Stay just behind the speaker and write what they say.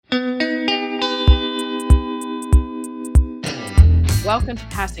welcome to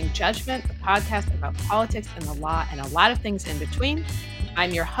Passing Judgment, a podcast about politics and the law and a lot of things in between.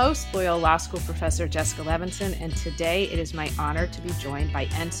 I'm your host, Loyola Law School Professor Jessica Levinson, and today it is my honor to be joined by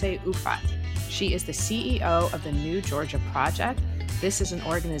Nsé Ufot. She is the CEO of the New Georgia Project. This is an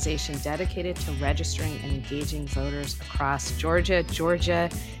organization dedicated to registering and engaging voters across Georgia. Georgia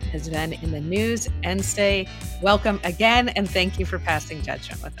has been in the news. Nsé, welcome again, and thank you for passing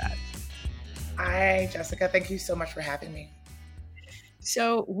judgment with us. Hi, Jessica. Thank you so much for having me.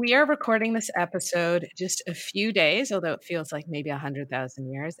 So we are recording this episode just a few days, although it feels like maybe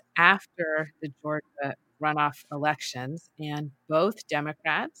 100,000 years, after the Georgia runoff elections, and both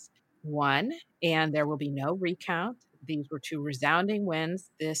Democrats won, and there will be no recount. These were two resounding wins.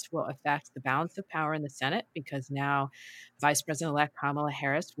 This will affect the balance of power in the Senate because now Vice President-elect Kamala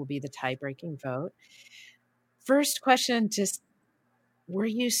Harris will be the tie-breaking vote. First question, just were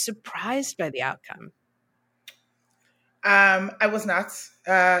you surprised by the outcome? I was not.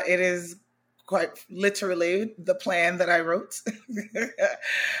 It is quite literally the plan that I wrote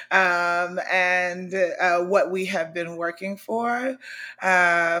and what we have been working for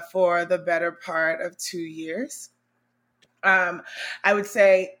the better part of 2 years. I would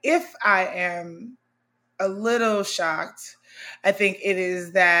say if I am a little shocked, I think it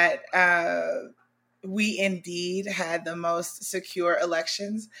is that we indeed had the most secure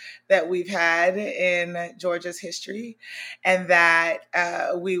elections that we've had in Georgia's history, and that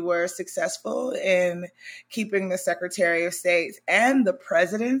we were successful in keeping the Secretary of State and the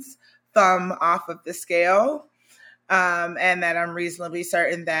president's thumb off of the scale, and that I'm reasonably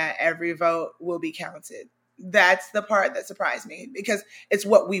certain that every vote will be counted. That's the part that surprised me because it's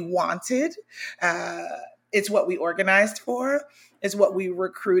what we wanted. It's what we organized for. It's what we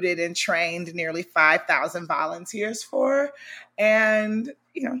recruited and trained nearly 5,000 volunteers for. And,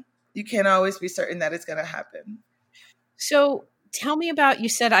 you can't always be certain that it's going to happen. So tell me about, you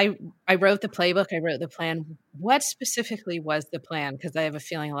said I wrote the playbook, I wrote the plan. What specifically was the plan? Because I have a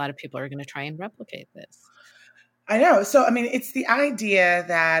feeling a lot of people are going to try and replicate this. I know. So, it's the idea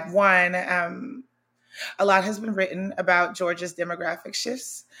that, one, a lot has been written about Georgia's demographic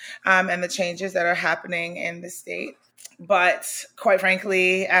shifts and the changes that are happening in the state. But quite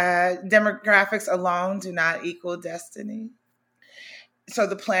frankly, demographics alone do not equal destiny. So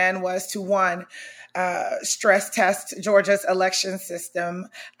the plan was to, one, stress test Georgia's election system,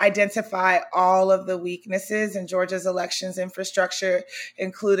 identify all of the weaknesses in Georgia's elections infrastructure,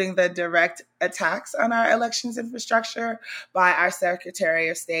 including the direct attacks on our elections infrastructure by our Secretary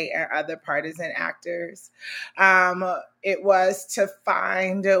of State and other partisan actors. It was to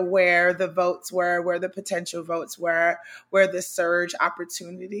find where the votes were, where the potential votes were, where the surge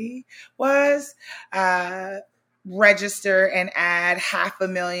opportunity was, register and add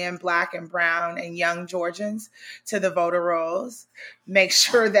 500,000 Black and Brown and young Georgians to the voter rolls, make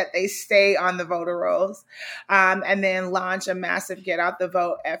sure that they stay on the voter rolls, and then launch a massive get out the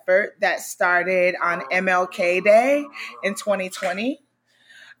vote effort that started on MLK Day in 2020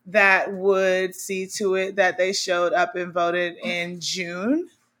 that would see to it that they showed up and voted in June,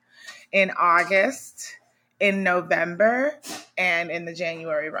 in August, in November, and in the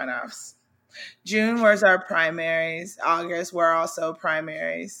January runoffs. June was our primaries. August were also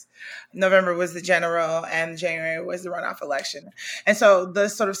primaries. November was the general, and January was the runoff election. And so the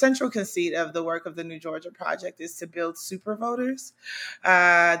sort of central conceit of the work of the New Georgia Project is to build super voters.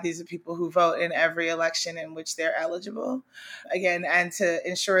 These are people who vote in every election in which they're eligible. Again, and to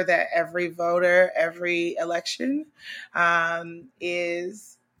ensure that every voter, every election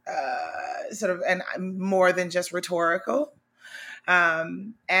is sort of and more than just rhetorical.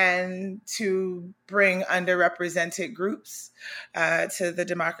 And to bring underrepresented groups to the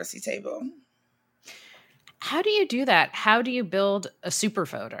democracy table. How do you do that? How do you build a super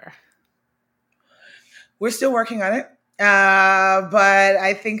voter? We're still working on it. But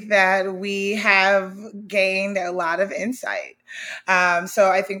I think that we have gained a lot of insight. So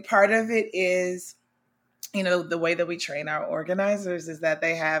I think part of it is, the way that we train our organizers is that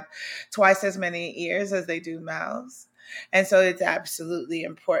they have twice as many ears as they do mouths. And so it's absolutely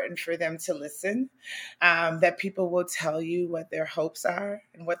important for them to listen, that people will tell you what their hopes are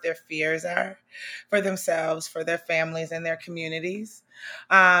and what their fears are for themselves, for their families and their communities.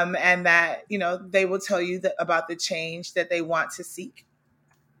 And that, they will tell you about the change that they want to seek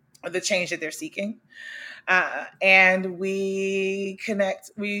or the change that they're seeking. And we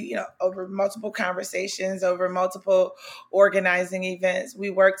connect, over multiple conversations, over multiple organizing events, we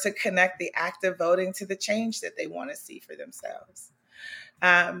work to connect the act of voting to the change that they want to see for themselves.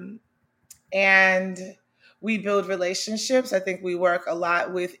 And we build relationships. I think we work a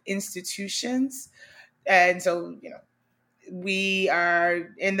lot with institutions. And so, We are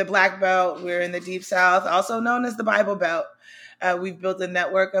in the Black Belt. We're in the Deep South, also known as the Bible Belt. We've built a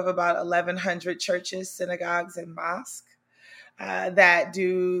network of about 1,100 churches, synagogues, and mosques that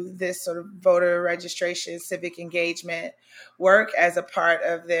do this sort of voter registration, civic engagement work as a part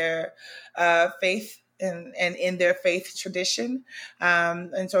of their faith and in their faith tradition,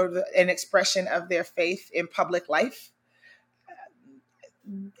 and sort of an expression of their faith in public life.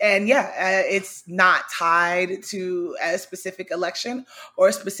 And it's not tied to a specific election or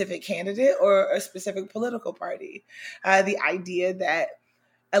a specific candidate or a specific political party. The idea that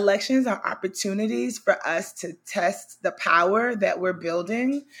elections are opportunities for us to test the power that we're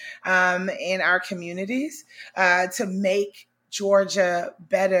building in our communities, to make Georgia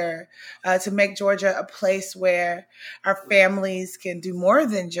better, to make Georgia a place where our families can do more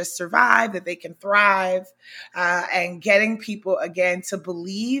than just survive, that they can thrive, and getting people again to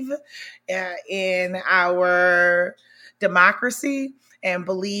believe in our democracy and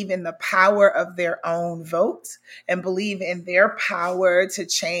believe in the power of their own vote and believe in their power to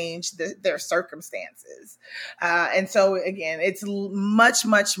change their circumstances. And so, again, it's much,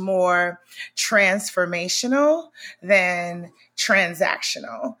 much more transformational than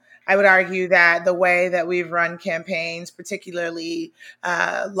transactional. I would argue that the way that we've run campaigns, particularly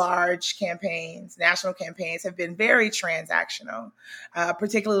large campaigns, national campaigns, have been very transactional,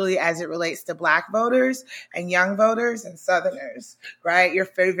 particularly as it relates to Black voters and young voters and Southerners, right? Your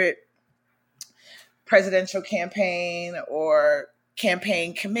favorite presidential campaign or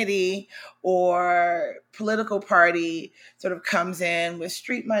campaign committee or political party sort of comes in with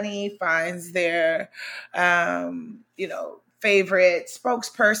street money, finds their, favorite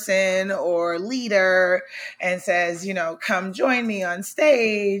spokesperson or leader and says, come join me on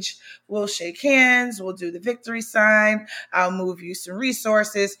stage. We'll shake hands. We'll do the victory sign. I'll move you some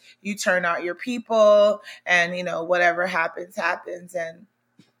resources. You turn out your people and, whatever happens, happens. And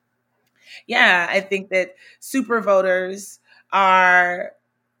I think that super voters are,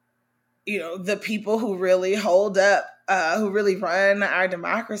 the people who really hold up, who really run our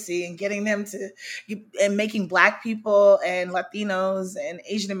democracy, and getting them and making Black people and Latinos and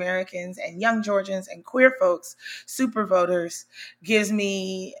Asian Americans and young Georgians and queer folks super voters gives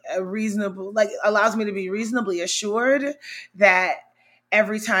me allows me to be reasonably assured that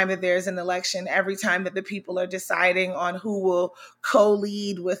every time that there's an election, every time that the people are deciding on who will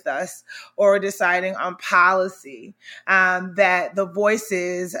co-lead with us or deciding on policy, that the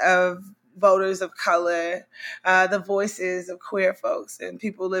voices of voters of color, the voices of queer folks and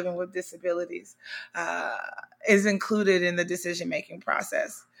people living with disabilities is included in the decision-making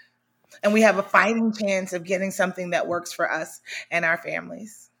process. And we have a fighting chance of getting something that works for us and our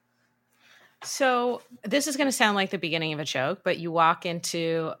families. So this is going to sound like the beginning of a joke, but you walk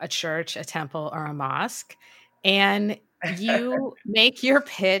into a church, a temple, or a mosque, and you make your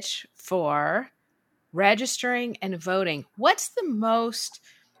pitch for registering and voting. What's the most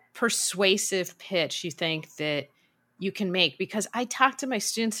persuasive pitch you think that you can make? Because I talk to my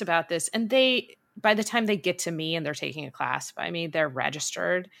students about this, and by the time they get to me and they're taking a class, they're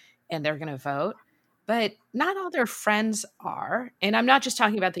registered and they're going to vote. But not all their friends are. And I'm not just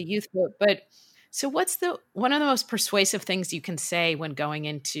talking about the youth vote, but so what's one of the most persuasive things you can say when going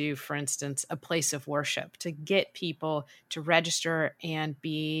into, for instance, a place of worship to get people to register and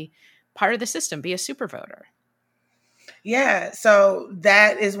be part of the system, be a super voter? Yeah, so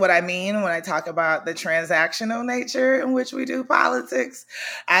that is what I mean when I talk about the transactional nature in which we do politics.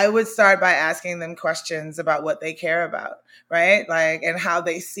 I would start by asking them questions about what they care about, right? And how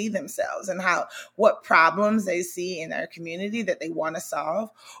they see themselves and what problems they see in their community that they want to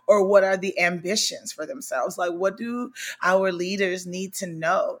solve, or what are the ambitions for themselves? What do our leaders need to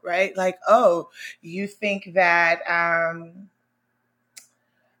know, right? You think that,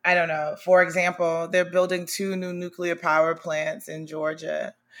 I don't know. For example, they're building 2 new nuclear power plants in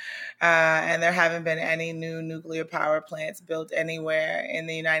Georgia, and there haven't been any new nuclear power plants built anywhere in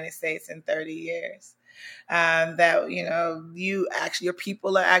the United States in 30 years. Your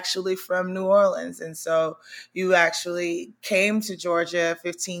people are actually from New Orleans. And so you actually came to Georgia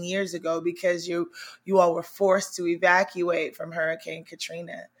 15 years ago because you all were forced to evacuate from Hurricane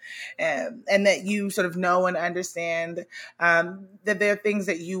Katrina. And that you sort of know and understand that there are things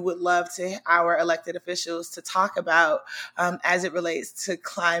that you would love our elected officials to talk about as it relates to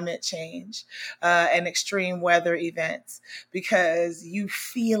climate change and extreme weather events, because you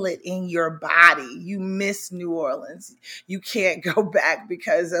feel it in your body. You miss New Orleans. You can't go back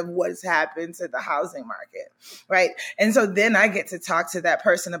because of what's happened to the housing market, right? And so then I get to talk to that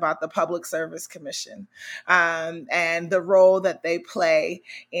person about the Public Service Commission and the role that they play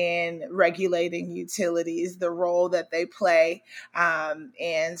in regulating utilities, the role that they play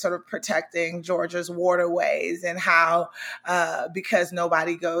in sort of protecting Georgia's waterways, and how because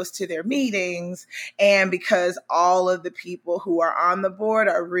nobody goes to their meetings, and because all of the people who are on the board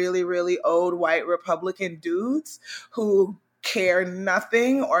are really, really old white Republican dudes who care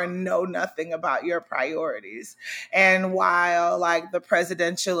nothing or know nothing about your priorities. And while like the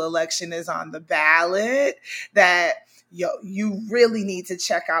presidential election is on the ballot, that you really need to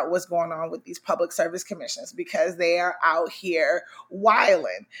check out what's going on with these public service commissions, because they are out here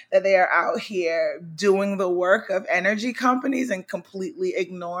wilding, that they are out here doing the work of energy companies and completely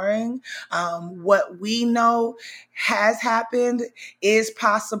ignoring what we know has happened, is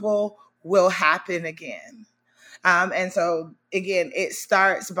possible, will happen again. And so, again, it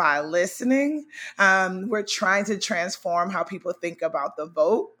starts by listening. We're trying to transform how people think about the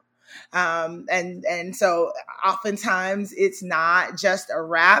vote. And so oftentimes it's not just a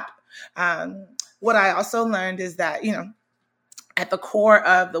rap. What I also learned is that, at the core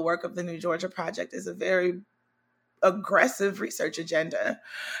of the work of the New Georgia Project is a very aggressive research agenda.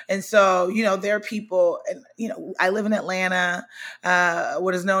 And so, there are people, and, I live in Atlanta,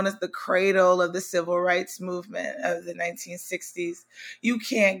 what is known as the cradle of the civil rights movement of the 1960s. You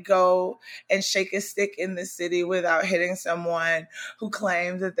can't go and shake a stick in the city without hitting someone who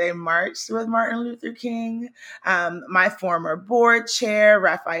claims that they marched with Martin Luther King. My former board chair,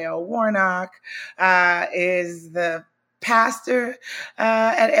 Raphael Warnock, is the pastor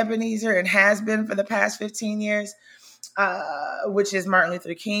at Ebenezer and has been for the past 15 years, which is Martin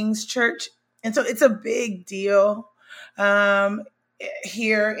Luther King's church. And so it's a big deal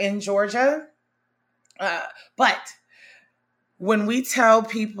here in Georgia. But when we tell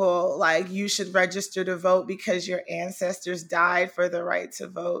people, like, you should register to vote because your ancestors died for the right to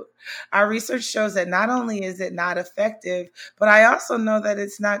vote, our research shows that not only is it not effective, but I also know that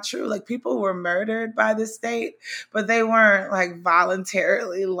it's not true. Like, people were murdered by the state, but they weren't like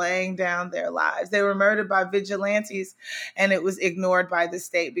voluntarily laying down their lives. They were murdered by vigilantes, and it was ignored by the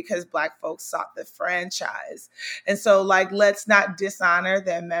state because Black folks sought the franchise. And so, like, let's not dishonor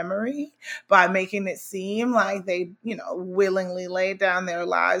their memory by making it seem like they, willingly laid down their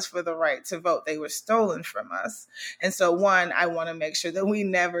lives for the right to vote. They were stolen from us. And so, one, I want to make sure that we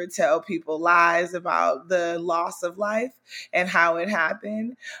never tell people lies about the loss of life and how it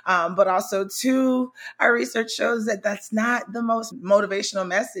happened. But also, two, our research shows that that's not the most motivational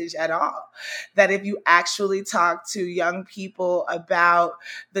message at all. That if you actually talk to young people about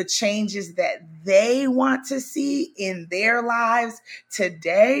the changes that they want to see in their lives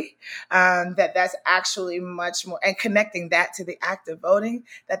today, that's actually much more, and connecting that to the act of voting,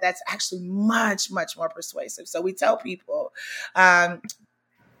 that's actually much, much more persuasive. So we tell people,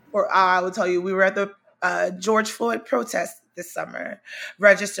 or I will tell you, we were at the George Floyd protest this summer,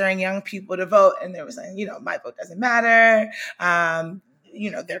 registering young people to vote. And they were saying, my vote doesn't matter.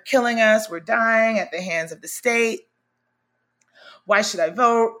 They're killing us. We're dying at the hands of the state. Why should I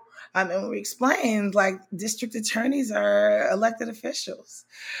vote? And we explained, like, district attorneys are elected officials,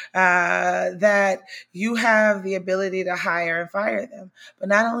 that you have the ability to hire and fire them. But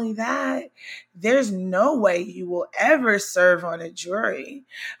not only that, there's no way you will ever serve on a jury,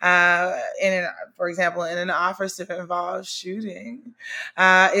 for example, in an officer-involved shooting,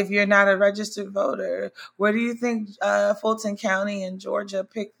 if you're not a registered voter. Where do you think Fulton County in Georgia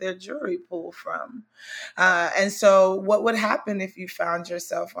picked their jury pool from? And so what would happen if you found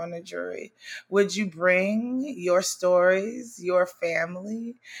yourself on a jury? Would you bring your stories, your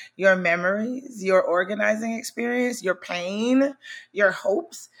family, your memories, your organizing experience, your pain, your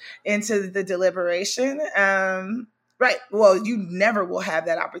hopes into the deliberation? Right. Well, you never will have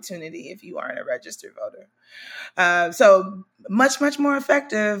that opportunity if you aren't a registered voter. So much, much more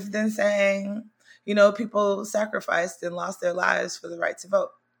effective than saying, people sacrificed and lost their lives for the right to vote.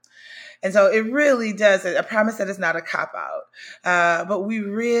 And so it really does. I promise that it's not a cop-out, but we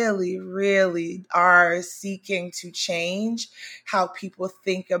really, really are seeking to change how people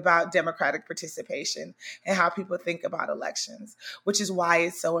think about democratic participation and how people think about elections, which is why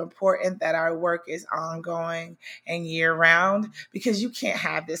it's so important that our work is ongoing and year-round, because you can't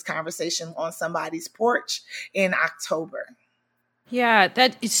have this conversation on somebody's porch in October. Yeah,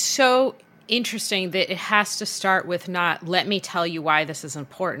 that is so interesting that it has to start with not let me tell you why this is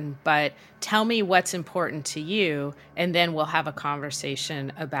important, but tell me what's important to you, and then we'll have a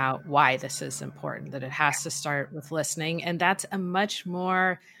conversation about why this is important, that it has to start with listening. And that's a much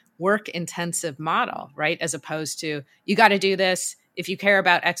more work intensive model, right? As opposed to, you got to do this. If you care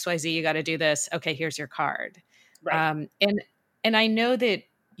about XYZ, you got to do this. Okay, here's your card. Right. And I know that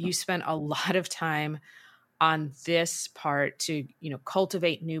you spent a lot of time on this part to,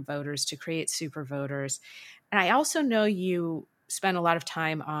 cultivate new voters, to create super voters. And I also know you spend a lot of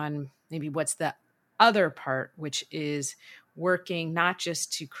time on maybe what's the other part, which is working not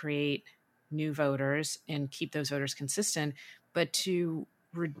just to create new voters and keep those voters consistent, but to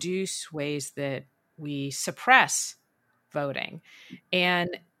reduce ways that we suppress voting.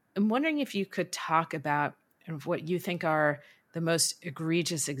 And I'm wondering if you could talk about what you think are the most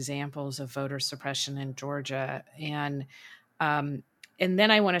egregious examples of voter suppression in Georgia, and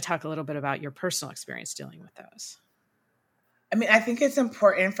then I want to talk a little bit about your personal experience dealing with those. I mean, I think it's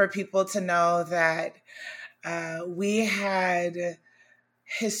important for people to know that we had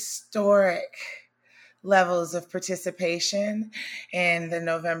historic levels of participation in the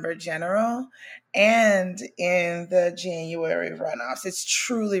November general and in the January runoffs. It's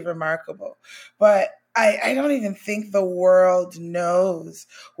truly remarkable. But I don't even think the world knows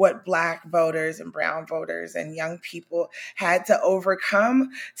what Black voters and brown voters and young people had to overcome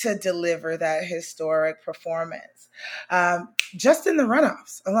to deliver that historic performance. Just in the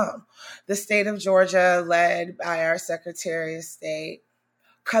runoffs alone, the state of Georgia, led by our Secretary of State,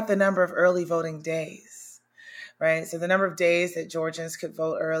 cut the number of early voting days, right? So the number of days that Georgians could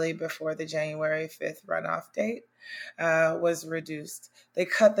vote early before the January 5th runoff date was reduced. They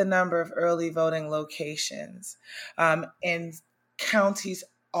cut the number of early voting locations in counties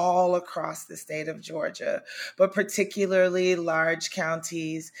all across the state of Georgia, but particularly large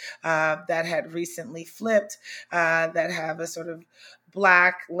counties that had recently flipped, that have a sort of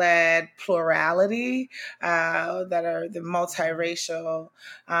Black-led plurality, that are the multiracial,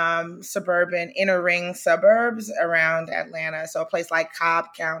 suburban, inner ring suburbs around Atlanta. So a place like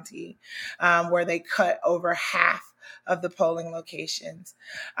Cobb County, where they cut over half of the polling locations.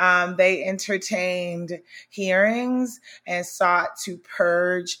 They entertained hearings and sought to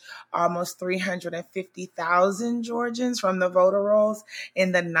purge almost 350,000 Georgians from the voter rolls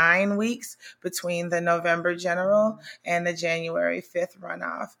in the 9 weeks between the November general and the January 5th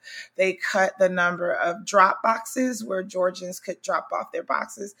runoff. They cut the number of drop boxes where Georgians could drop off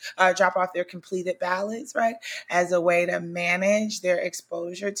their completed ballots, right, as a way to manage their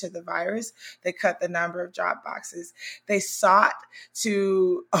exposure to the virus. They cut the number of drop boxes. They sought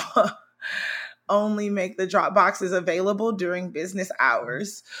to only make the drop boxes available during business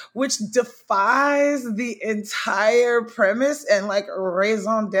hours, which defies the entire premise and like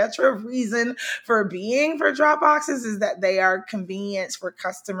raison d'etre reason for being for drop boxes, is that they are convenience for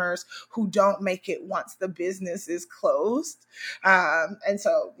customers who don't make it once the business is closed. And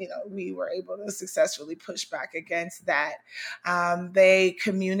so, we were able to successfully push back against that. They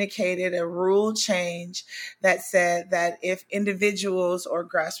communicated a rule change that said that if individuals or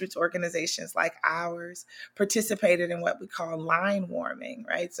grassroots organizations like ours participated in what we call line warming,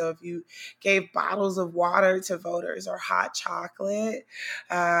 right? So if you gave bottles of water to voters or hot chocolate,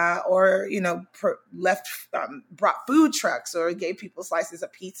 or, brought food trucks or gave people slices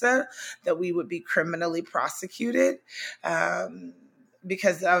of pizza, that we would be criminally prosecuted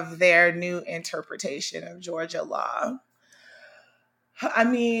because of their new interpretation of Georgia law. I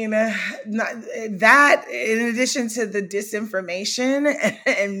mean, that in addition to the disinformation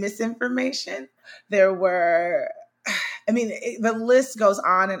and misinformation, there were, the list goes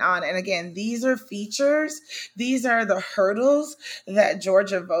on and on. And again, these are features. These are the hurdles that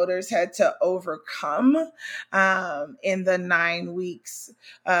Georgia voters had to overcome in the 9 weeks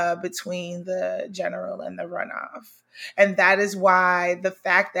between the general and the runoff. And that is why the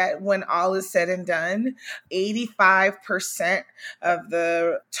fact that when all is said and done, 85% of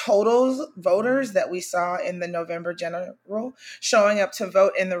the total voters that we saw in the November general showing up to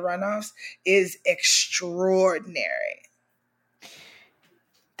vote in the runoffs is extraordinary.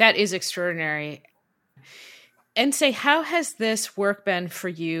 That is extraordinary. And say, how has this work been for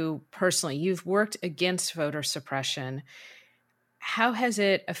you personally? You've worked against voter suppression. How has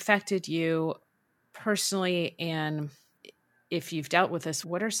it affected you personally? And if you've dealt with this,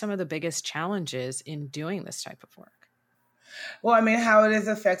 what are some of the biggest challenges in doing this type of work? Well, how it has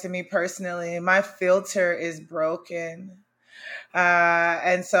affected me personally, my filter is broken.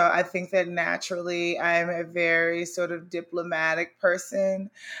 And so I think that naturally I'm a very sort of diplomatic person,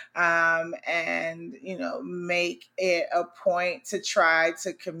 and, make it a point to try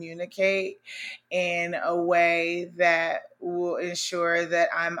to communicate in a way that will ensure that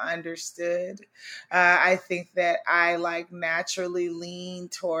I'm understood. I think that I naturally lean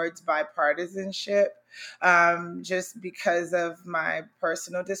towards bipartisanship, just because of my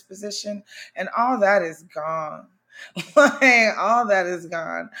personal disposition, and all that is gone. All that is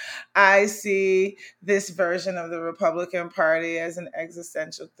gone. I see this version of the Republican Party as an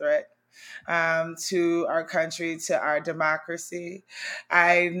existential threat, to our country, to our democracy.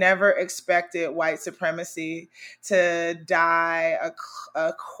 I never expected white supremacy to die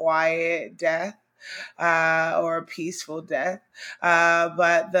a quiet death, or a peaceful death.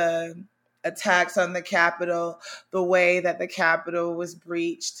 But the attacks on the Capitol, the way that the Capitol was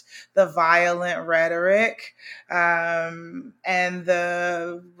breached, the violent rhetoric, and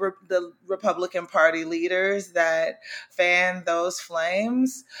the Republican Party leaders that fan those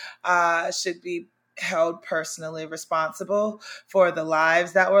flames, should be held personally responsible for the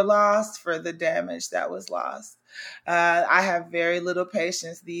lives that were lost, for the damage that was lost. I have very little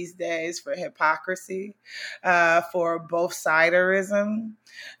patience these days for hypocrisy, for both siderism.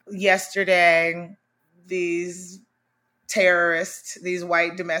 Yesterday, these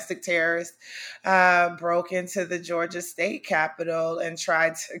white domestic terrorists, broke into the Georgia State Capitol and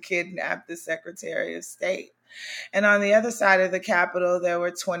tried to kidnap the Secretary of State. And on the other side of the Capitol, there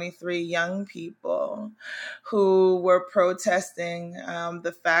were 23 young people who were protesting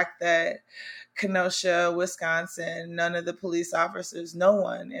the fact that Kenosha, Wisconsin, none of the police officers, no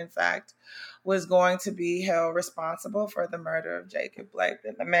one, in fact, was going to be held responsible for the murder of Jacob Blake.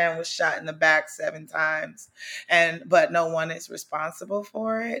 That the man was shot in the back 7 times, but no one is responsible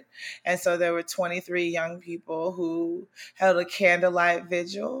for it. And so there were 23 young people who held a candlelight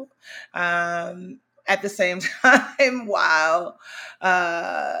vigil, at the same time, while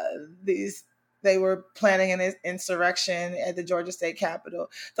they were planning an insurrection at the Georgia State Capitol.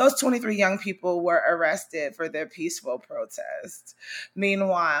 Those 23 young people were arrested for their peaceful protest.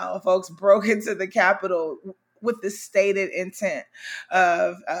 Meanwhile, folks broke into the Capitol with the stated intent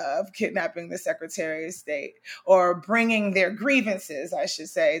of kidnapping the Secretary of State, or bringing their grievances, I should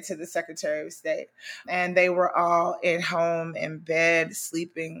say, to the Secretary of State. And they were all at home in bed,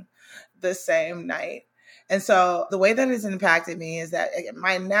 sleeping the same night. And so the way that has impacted me is that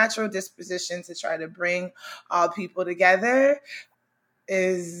my natural disposition to try to bring all people together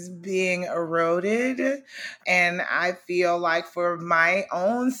is being eroded. And I feel like for my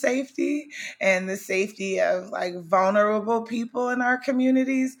own safety and the safety of vulnerable people in our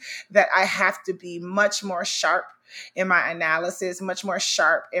communities, that I have to be much more sharp in my analysis, much more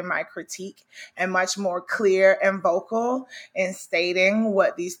sharp in my critique, and much more clear and vocal in stating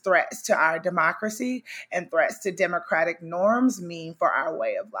what these threats to our democracy and threats to democratic norms mean for our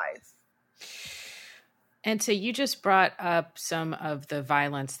way of life. And so you just brought up some of the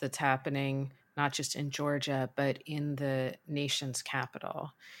violence that's happening, not just in Georgia, but in the nation's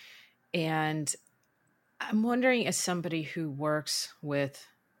capital. And I'm wondering, as somebody who works with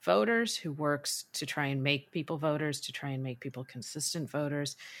voters, who works to try and make people voters, to try and make people consistent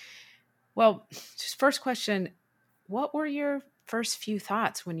voters. Well, just first question, what were your first few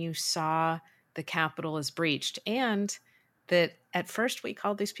thoughts when you saw the Capitol is breached, and that at first we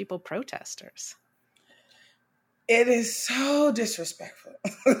called these people protesters? It is so disrespectful,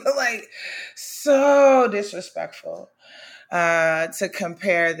 so disrespectful, to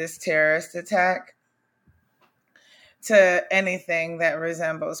compare this terrorist attack to anything that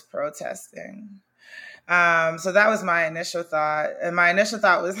resembles protesting. So that was my initial thought. And my initial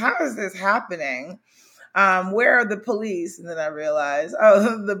thought was, how is this happening? Where are the police? And then I realized,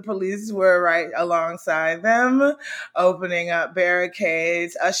 the police were right alongside them, opening up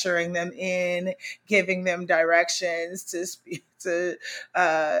barricades, ushering them in, giving them directions to speak to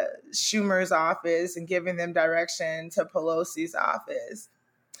Schumer's office, and giving them direction to Pelosi's office.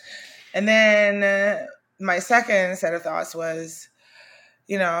 And then my second set of thoughts was,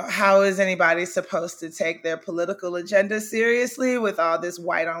 how is anybody supposed to take their political agenda seriously with all this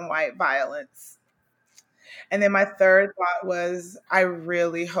white on white violence? And then my third thought was, I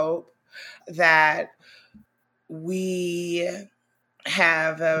really hope that we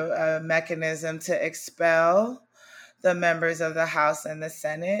have a mechanism to expel the members of the House and the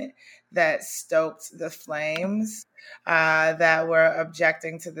Senate that stoked the flames that were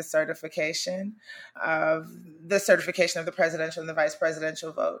objecting to the certification of the presidential and the vice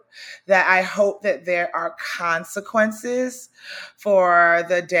presidential vote. That I hope that there are consequences for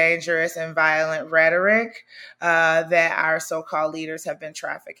the dangerous and violent rhetoric that our so-called leaders have been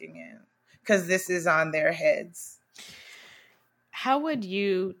trafficking in, because this is on their heads. How would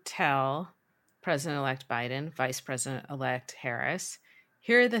you tell President-elect Biden, Vice President-elect Harris,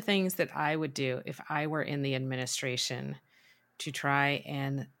 here are the things that I would do if I were in the administration to try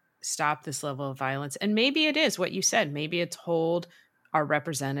and stop this level of violence? And maybe it is what you said. Maybe it's hold our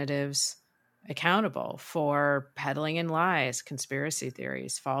representatives accountable for peddling in lies, conspiracy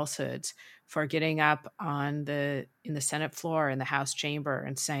theories, falsehoods, for getting up in the Senate floor, in the House chamber,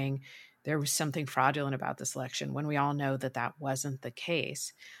 and saying there was something fraudulent about this election when we all know that that wasn't the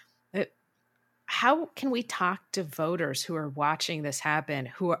case. How can we talk to voters who are watching this happen,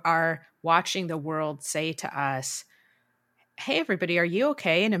 who are watching the world say to us, hey, everybody, are you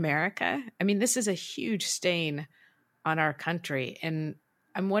okay in America? I mean, this is a huge stain on our country. And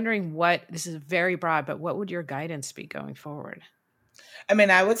I'm wondering this is very broad, but what would your guidance be going forward? I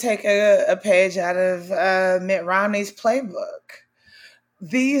mean, I would take a page out of Mitt Romney's playbook.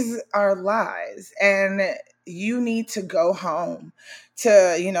 These are lies, and you need to go home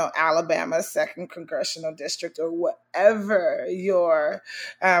to, Alabama's 2nd Congressional District or whatever your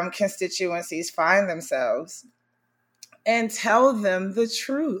constituencies find themselves, and tell them the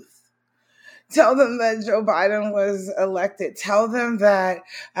truth. Tell them that Joe Biden was elected. Tell them that,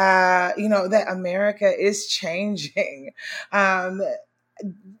 that America is changing.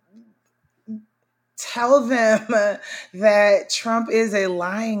 Tell them that Trump is a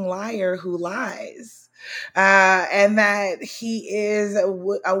lying liar who lies, and that he is a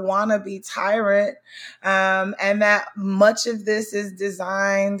wannabe tyrant, and that much of this is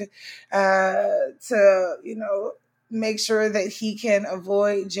designed to, make sure that he can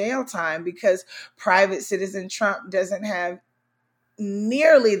avoid jail time, because private citizen Trump doesn't have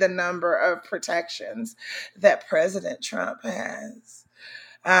nearly the number of protections that President Trump has.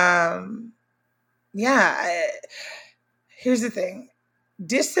 Here's the thing.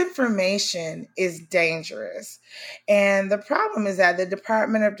 Disinformation is dangerous. And the problem is that the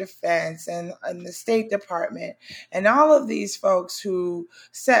Department of Defense and the State Department and all of these folks who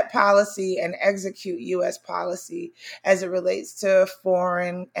set policy and execute U.S. policy as it relates to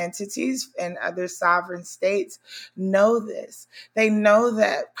foreign entities and other sovereign states know this. They know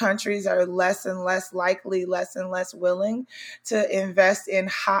that countries are less and less likely, less and less willing to invest in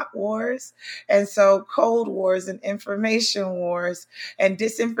hot wars. And so cold wars and information wars and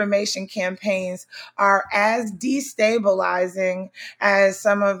disinformation campaigns are as destabilizing as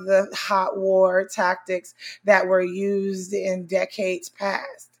some of the hot war tactics that were used in decades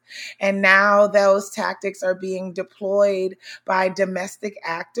past. And now those tactics are being deployed by domestic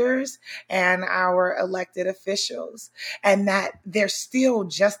actors and our elected officials, and that they're still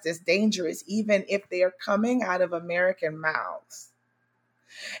just as dangerous, even if they're coming out of American mouths.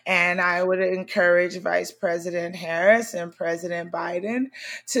 And I would encourage Vice President Harris and President Biden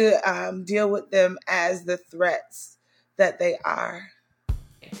to deal with them as the threats that they are.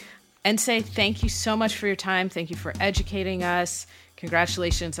 And say thank you so much for your time. Thank you for educating us.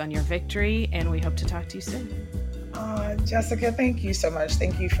 Congratulations on your victory, and we hope to talk to you soon. Jessica, thank you so much.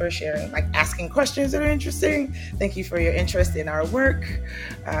 Thank you for sharing, asking questions that are interesting. Thank you for your interest in our work.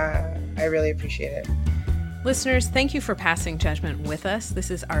 I really appreciate it. Listeners, thank you for passing judgment with us. This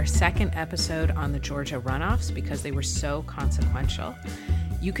is our 2nd episode on the Georgia runoffs because they were so consequential.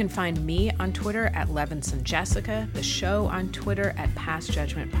 You can find me on Twitter at Levinson Jessica, the show on Twitter at Pass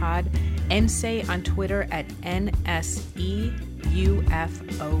Judgment Pod, NSAE on Twitter at NSEUFOT.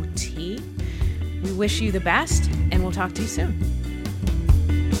 We wish you the best, and we'll talk to you soon.